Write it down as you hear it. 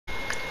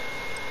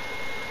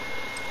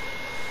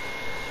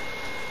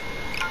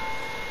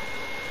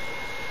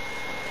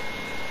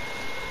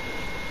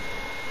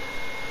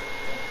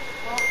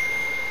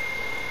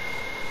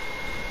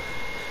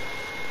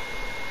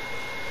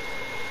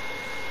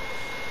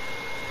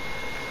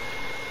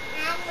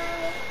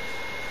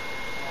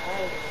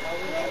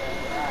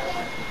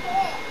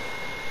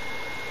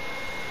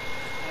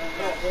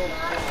Use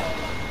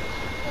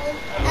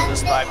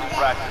this time to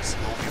practice.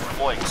 We'll be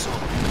deploying soon.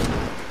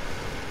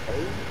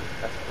 Hey,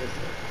 that's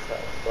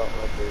something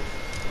like this.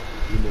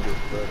 You niggas,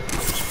 brother.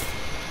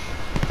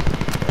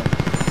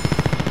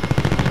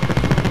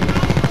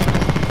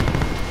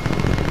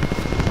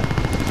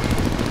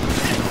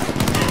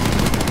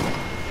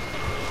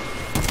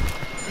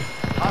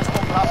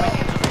 Hostile dropping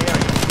into the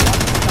area.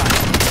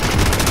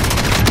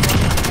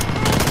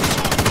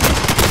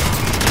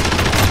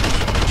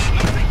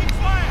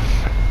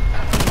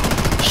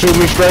 Shoot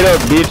me straight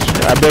up, bitch.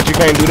 I bet you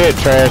can't do that,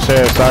 trash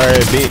ass, sorry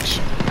ass bitch.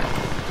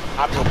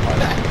 I'm gonna fight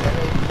that.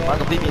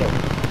 Michael, beat me up.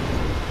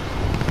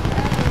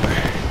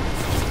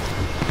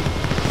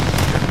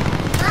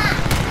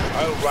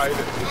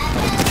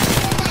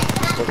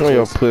 Where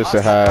your pussy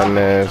hiding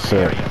ass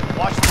at?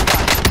 Watch the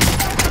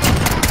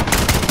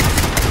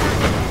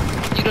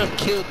line. You done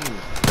killed me.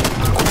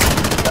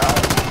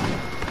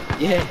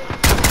 Yeah.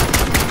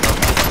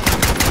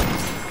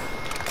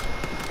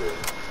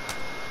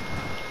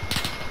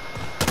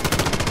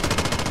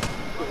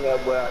 That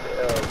boy out there,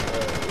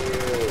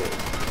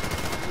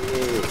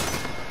 yeah.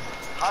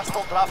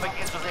 Hostile dropping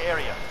into the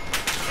area.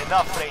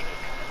 Enough training.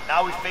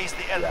 Now we face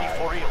the enemy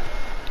for real.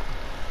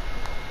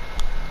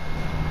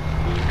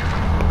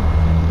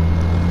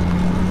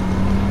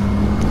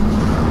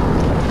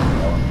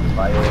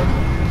 Fire.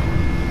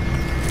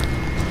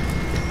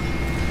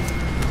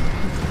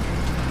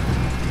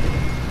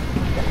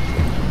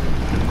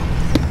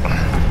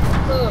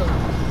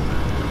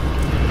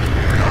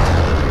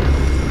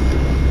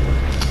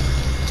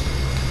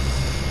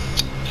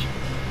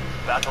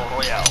 Battle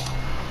Royale.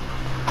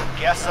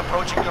 Gas is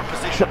approaching your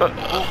position.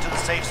 Move to the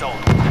safe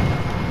zone.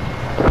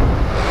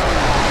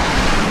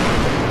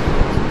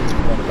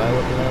 Wanna buy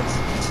what else?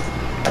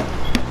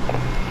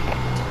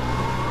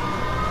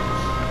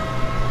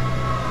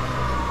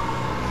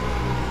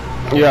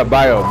 Yeah,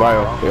 bio.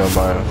 Yeah,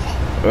 bio.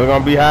 It's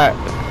gonna be hot,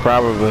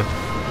 probably.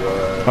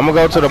 Yeah. I'm gonna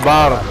go to the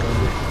bottom.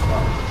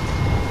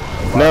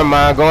 Never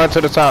mind, going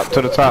to the top.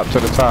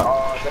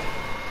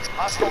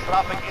 Hostile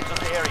dropping into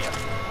the area.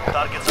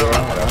 Targets are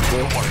under.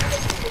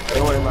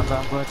 Don't worry about that.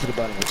 I'm going to the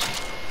bottom with you.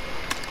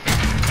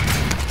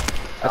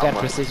 I got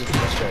precision for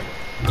my shirt.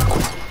 I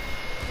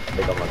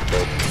think I'm on the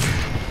boat.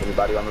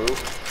 Anybody on the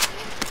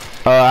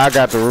roof? I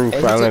got the roof.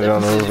 I landed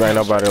on the roof. Ain't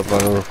nobody up on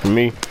the roof for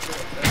me. We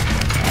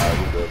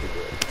good.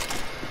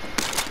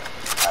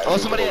 Oh,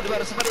 somebody at the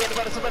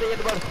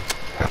bottom.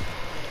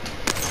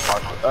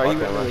 Oh, he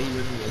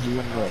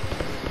went away.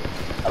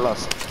 I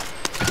lost him.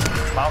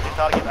 Bounty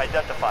target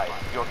identified.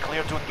 You're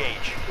clear to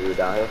engage. You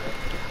down here?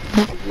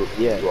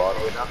 Yeah. You all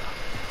the way down?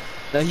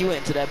 No, he went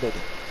into that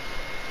building.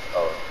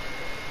 Oh.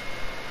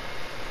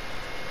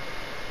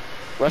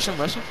 Rush him?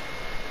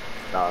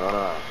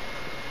 No.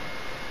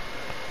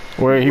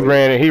 Where he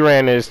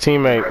ran his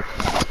teammate.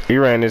 He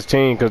ran his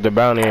team because the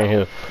bounty in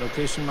here.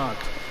 Location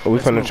marked. We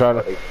finna try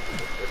to.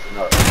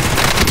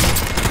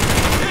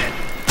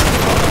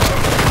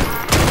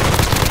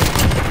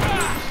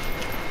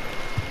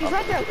 He's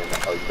right there.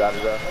 Oh, you got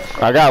it up?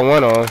 I got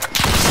one on.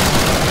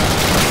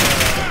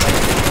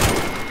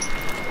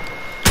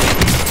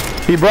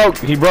 He broke,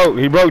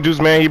 Juice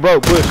Man, he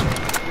broke, push.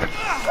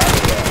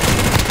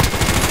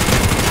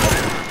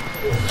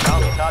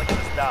 Bounty target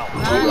is down.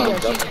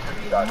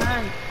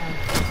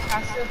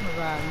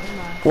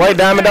 Wait,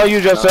 Diamond, don't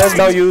use yourself,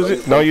 don't use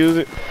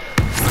it.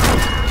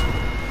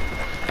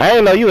 I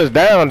didn't know you was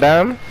down,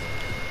 Diamond.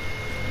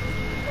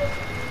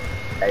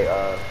 Hey,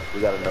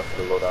 we got enough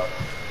for the loadout.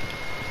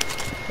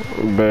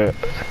 Bet.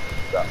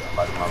 Got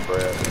somebody my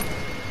bread.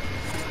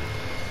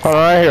 Hold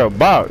on, I hear a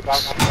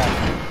box.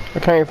 I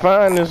can't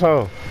find this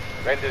hoe.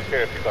 Ranger's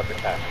here if you got the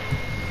cash.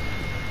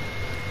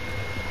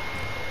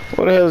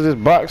 What the hell is this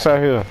box out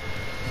here?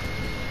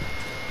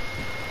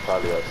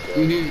 Probably upstairs.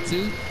 You hear it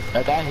too?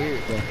 Like, I hear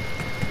it, though.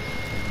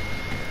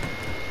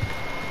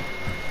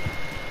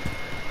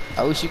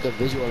 I wish you could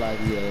visualize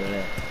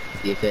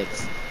the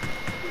effects.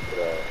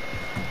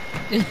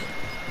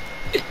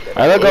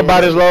 Alright, let's go buy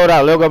this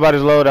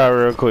loadout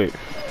real quick.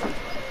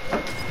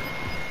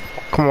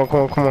 Come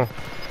on.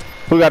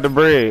 Who got the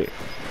bread?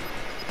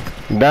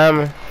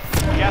 Diamond.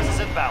 Gas is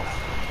inbound.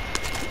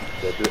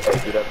 Yeah, do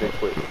that thing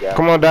quick. Yeah.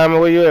 Come on, Diamond.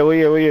 Where you at?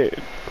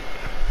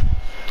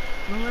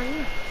 I'm right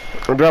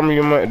here. Drop me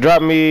your money.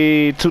 Drop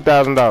me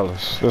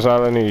 $2,000. That's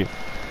all I need.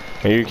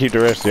 And you can keep the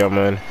rest of your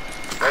money.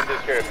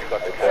 Ranger's here if you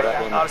got the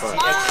cash.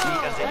 RCXD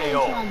as the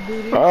AO.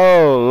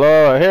 Oh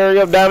Lord, hurry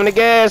up, Diamond. The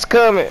gas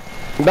coming.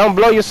 Don't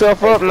blow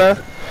yourself up now.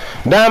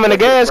 Diamond, the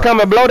gas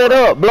coming. Blow it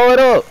up.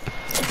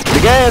 The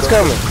gas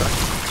coming.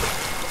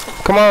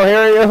 Come on,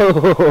 hurry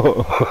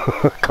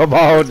up. Come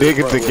on, dig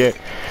it together.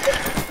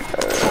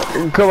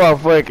 Come on,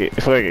 fuck it.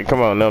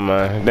 Come on, never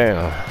mind.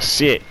 Damn,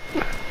 shit.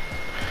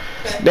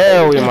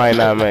 Damn, we might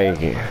not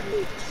make it.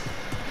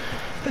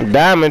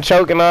 Diamond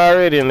choking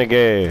already in the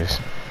gas.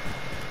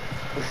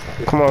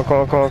 Come on.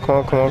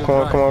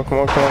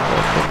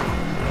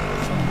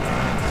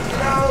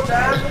 No,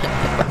 Diamond.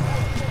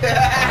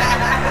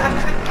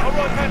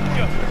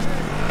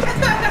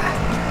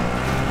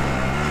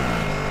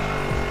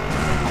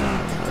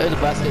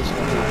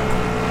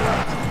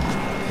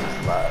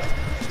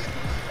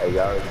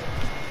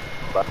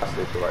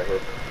 station right here.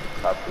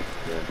 Top it,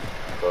 then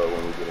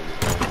when we get in the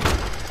zone.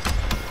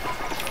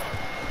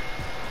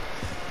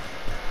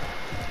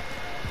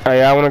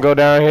 Hey, I want to go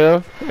down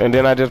here, and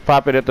then I just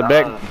pop it at the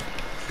back.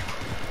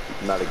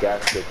 Now the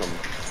gas still coming.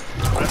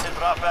 Friendly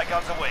drop back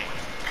on the way.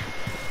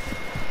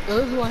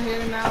 There's one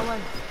heading our way.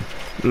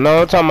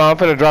 No, I'm talking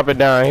about I'm finna drop it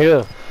down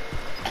here.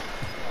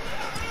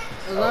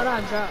 The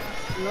loadout drop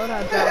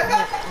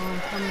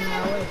coming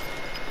our way.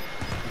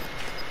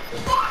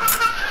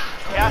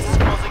 Gas is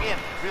closing in.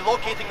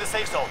 Relocating the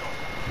safe zone.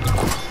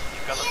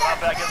 You've got the drop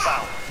back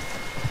inbound.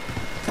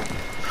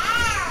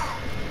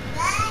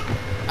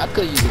 I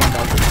could use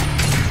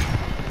it.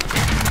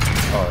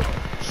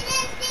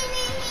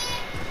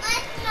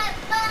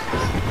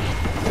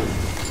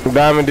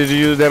 Diamond, did you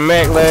use that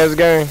Mac last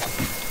game?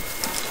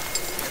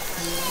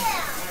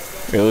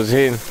 It was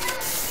hitting.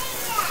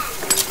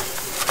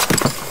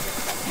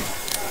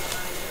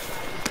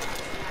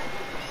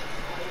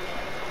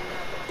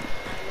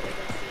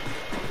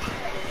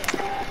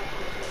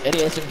 Any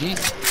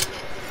SMGs?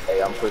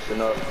 Hey, I'm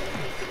pushing up.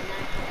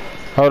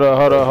 Hold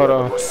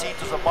on. Proceed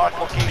to the marked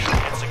location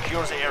and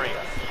secure the area.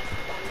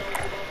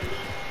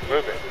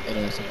 Moving.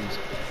 Any SMGs?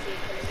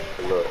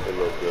 It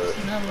look good.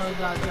 No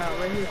loadout drop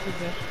right here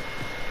today.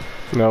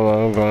 No,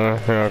 I'm going.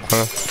 Here I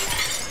come.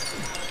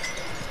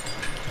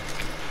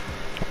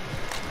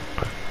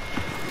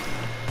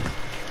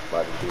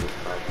 About to do this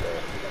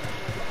contract.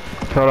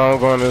 Hold on, I'm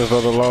going to this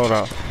other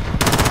loadout.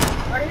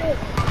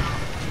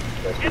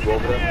 Let's go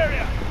over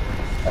there.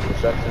 That's the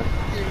section.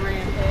 Just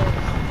ran past.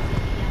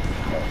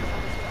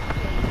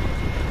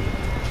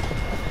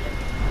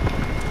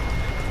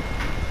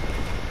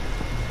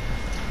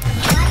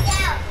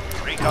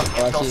 Recon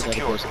intel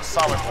secured.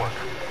 Solid work.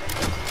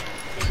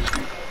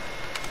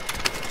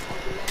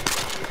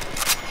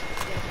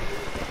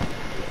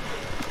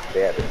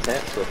 They have the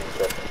tents or the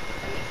section.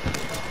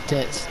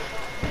 Tents.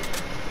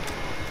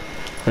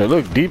 It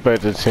look deep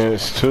at the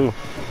tents too.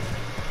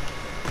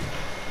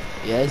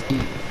 Yeah, it's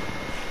deep.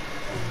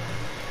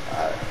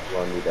 Alright, we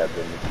don't need that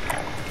business.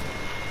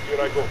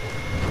 Here I go.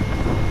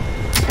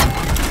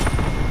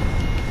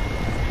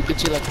 You can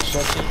chill at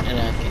construction and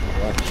I can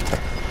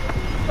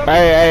watch.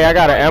 Hey, I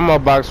got an ammo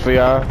box for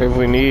y'all if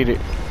we need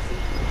it.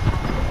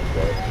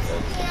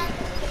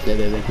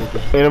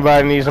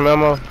 Anybody need some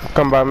ammo?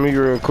 Come by me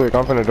real quick.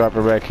 I'm finna drop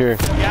it back here.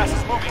 Gas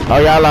is moving. Oh,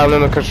 y'all out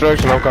in the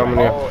construction. I'm coming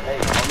in. Oh, hey,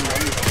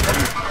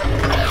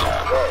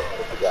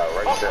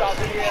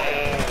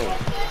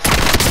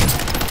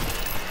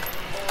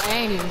 I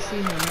ain't even see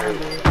him.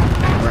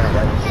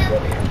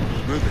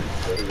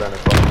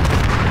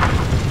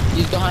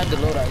 He's behind the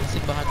loadout. He's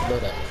sitting behind the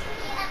loadout.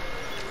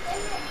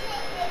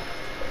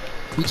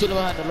 He's chilling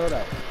behind the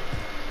loadout.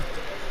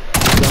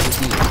 He's on the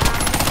seat.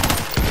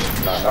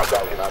 Nah, not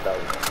that one.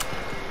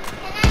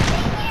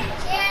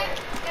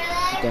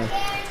 Okay.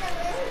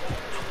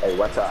 Hey,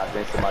 watch out. I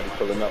think somebody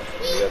pulling up on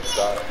the other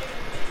side.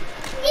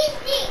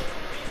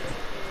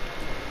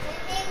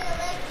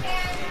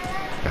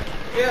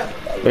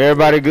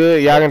 Everybody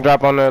good? Y'all can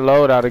drop on that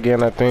loadout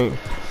again, I think.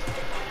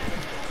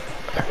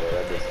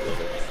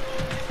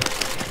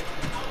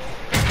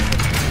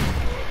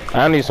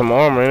 I need some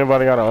armor.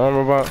 Anybody got an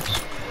armor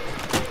box?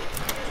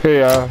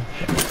 Here, y'all.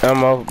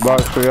 Ammo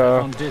box for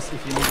y'all. On this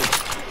if you need it.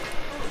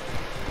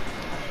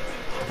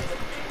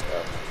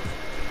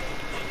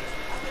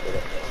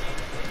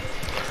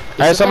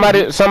 Hey,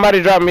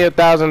 somebody drop me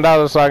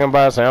 $1,000 so I can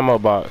buy us an ammo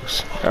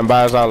box and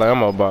buy us all an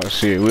ammo box.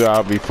 Shit, we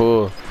all be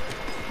full.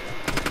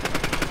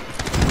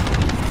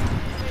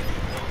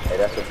 Hey,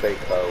 that's a fake,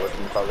 what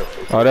you call it?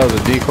 Oh, that was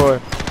a decoy?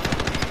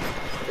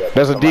 Yeah,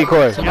 That's a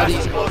decoy. Somebody.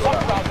 Gas is closing.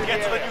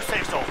 Get to the new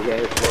safe zone. We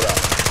can't hit the loadout.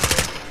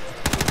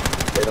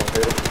 They don't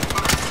hit it.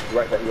 You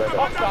right there.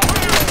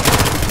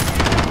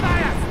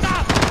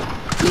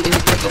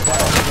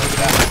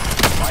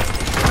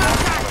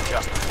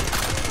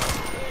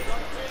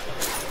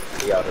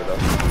 He out of though.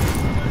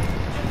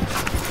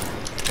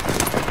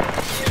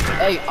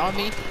 Hey, on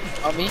me.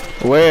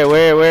 Where?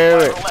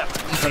 Left.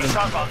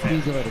 Shot on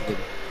He's a little bit.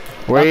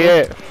 Where you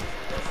at?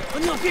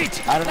 On your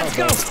feet. I don't know,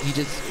 bro. He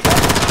just.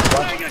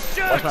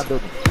 Watch my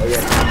building. Oh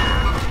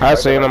yeah. I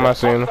seen him. I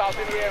see him.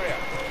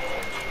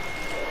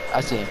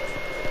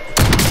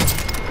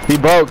 He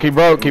broke. Oh, he threw.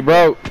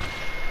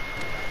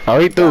 Oh,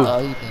 he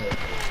dead.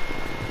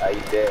 He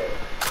dead.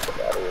 Get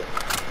out of here.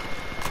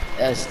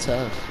 That's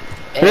tough.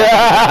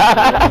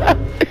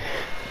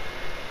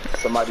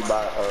 Somebody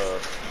buy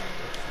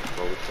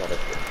what was that?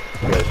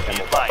 Be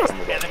advised,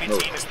 enemy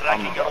team is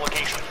tracking your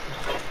location.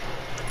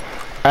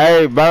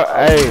 Hey,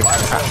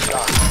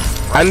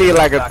 I need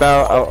like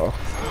 1,000.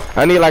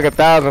 I need like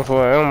 1,000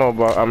 for an ammo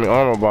box. I mean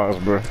armor box,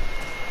 bro.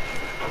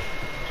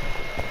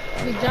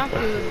 He jumped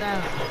you with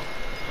that.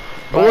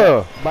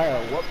 Well, Buy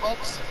a what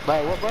box?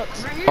 Right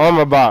here.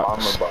 armor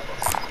box. Armor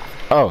box.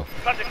 Oh,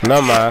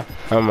 never mind.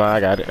 I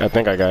got it. I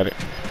think I got it.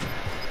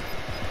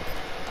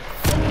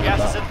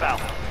 Gas is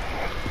inbound.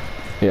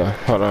 Yeah,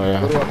 hold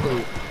on, What do yeah. I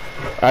put?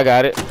 I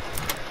got it.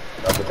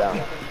 Up and down.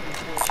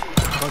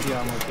 Body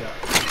armor here.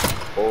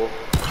 Oh.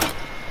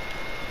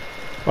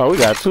 Oh, we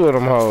got two of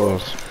them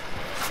hoes.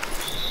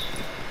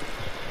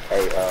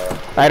 Hey,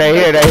 Hey,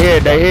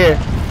 they here.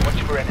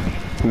 Watch for enemy.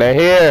 They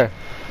here.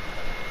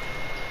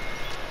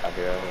 I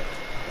hear.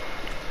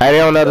 Hey, they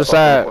on the other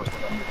side.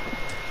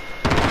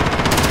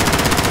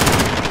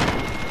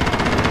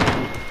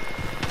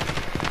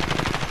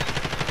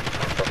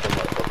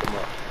 Fuck them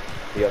up.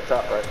 He up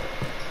top, right?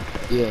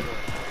 Yeah.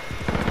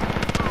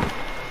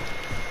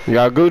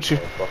 Y'all Gucci?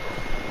 Fuck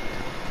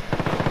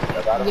 'em.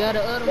 Y'all got 'em? Yeah,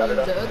 the other Got it ones,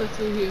 up? the other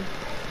two here.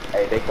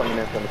 Hey, they coming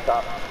in from the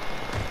top.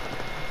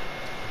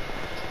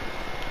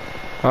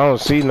 I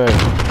don't see nothing.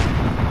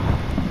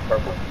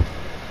 Purple.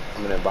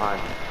 Coming in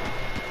behind.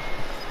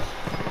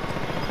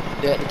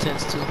 They're at the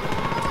tents too.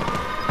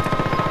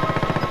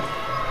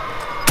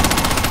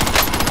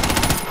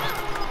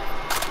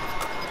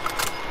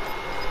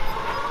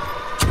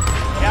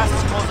 Gas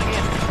is closing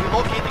in.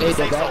 Relocating Hey, the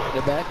safe zone.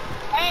 they're back.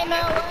 Ain't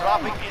no way.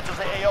 Dropping into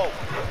the AO.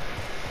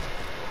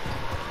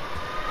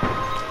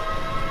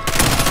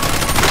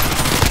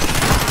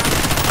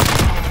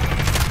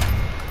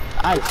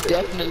 I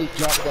definitely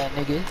dropped that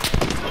nigga.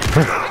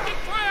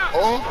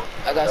 Oh,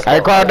 I got.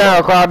 Hey, crawl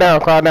down.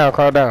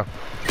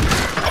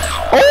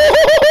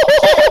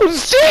 Oh,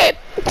 shit!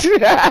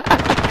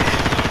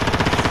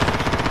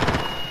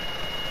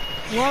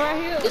 One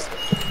right here.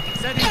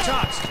 Sending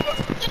shots.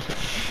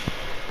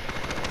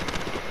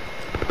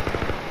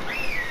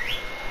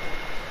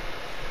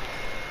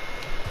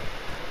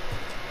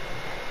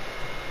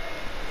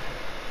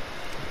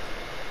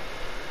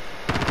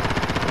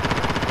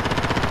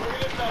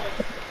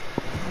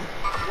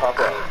 Pop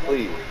up,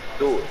 please.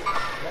 Do it.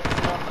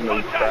 I know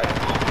you tried.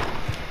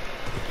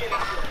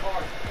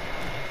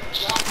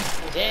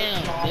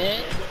 Damn,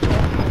 man.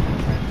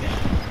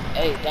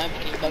 Hey,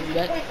 Diamond, can you call me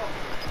back?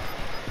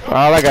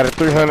 All I got is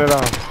 300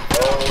 on. Got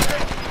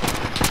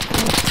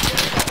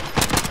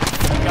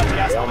the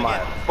gas Hey, I'm moving mine.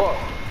 in. Fuck.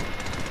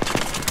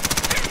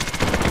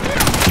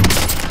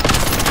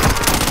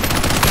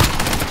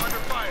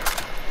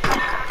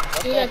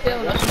 He got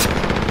killed. Target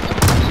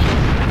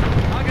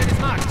is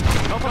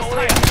marked. Almost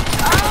clear.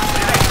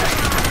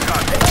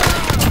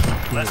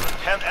 Less than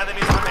 10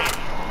 enemies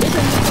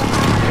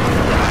remaining.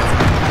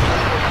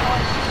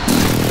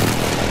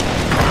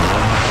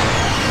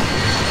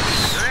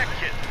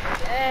 Direction.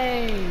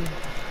 Dang.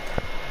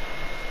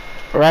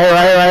 Right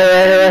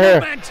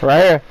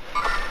here.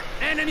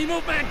 Enemy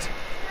movement.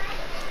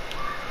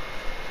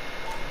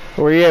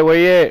 Where you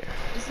at?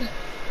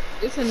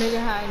 It's a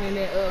nigga hiding in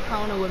that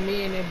corner with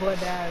me and that boy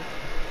died.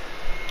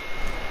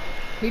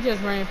 He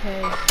just ran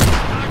past.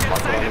 Target On the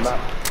sighted. map.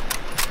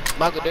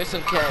 Michael, there's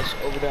some cash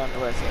over there on the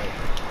right side.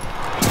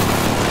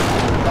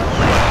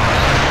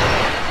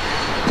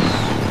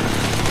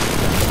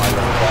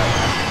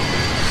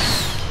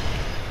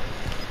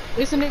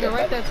 It's a nigga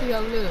right there to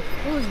your left.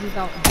 Who is this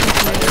out?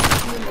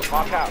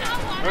 Mark out.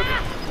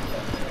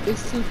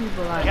 It's two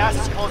people like Gas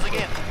is closing in.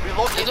 There's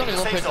Relocating only the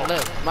one safe person zone.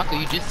 left. Michael,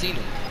 you just seen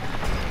him.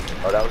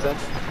 Oh, that was him?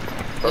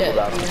 Purple Yeah.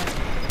 got him.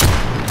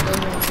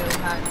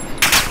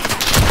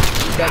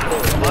 Back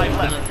there. Five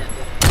left.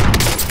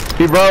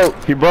 He broke.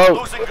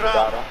 Losing Got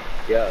ground. him.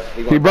 Yeah,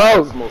 He gonna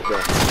broke. Smoke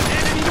them.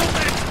 Enemy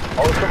movement.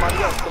 Oh, somebody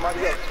else,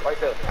 right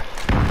there.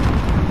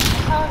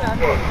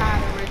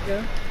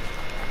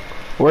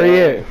 Where you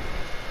at?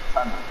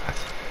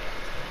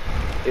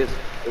 It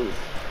was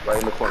right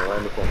in the corner.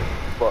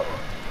 Fuck.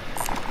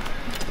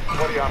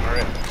 40 armor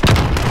in.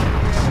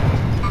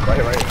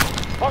 Right here.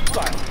 Mark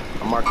fire.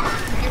 I'm marking.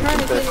 You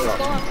running to the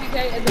storm, TK,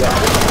 at the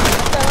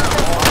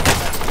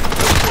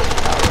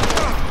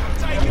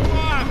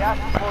Gas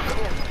is closing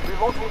in.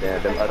 Relocating Yeah,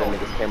 the them safe other zone.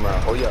 niggas came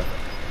around. Oh yeah.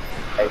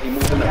 Hey, he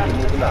moving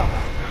up.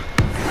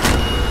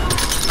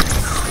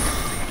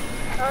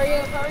 Hurry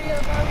up.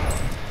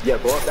 Yeah,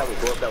 go up that way.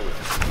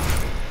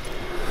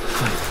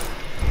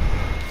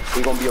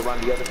 He gonna be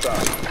around the other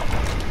side.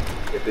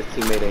 If his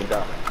teammate ain't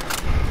down.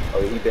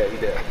 Oh, he dead.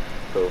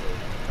 So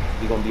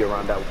he gonna be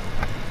around that way.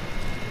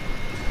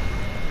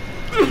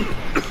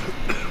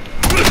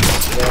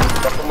 Yeah,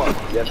 fuck him up.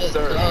 Yes,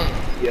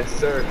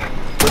 sir.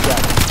 Good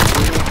guy.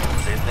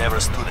 They never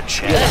stood a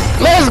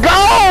chance. Let's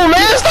go,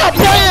 man. Stop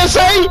playing,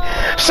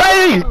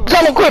 Shay.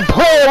 Don't quit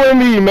playing with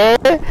me, man.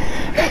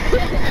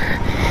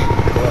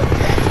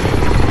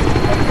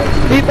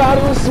 He thought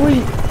it was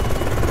sweet.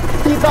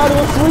 He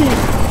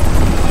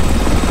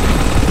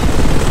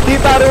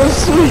thought it was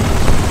sweet.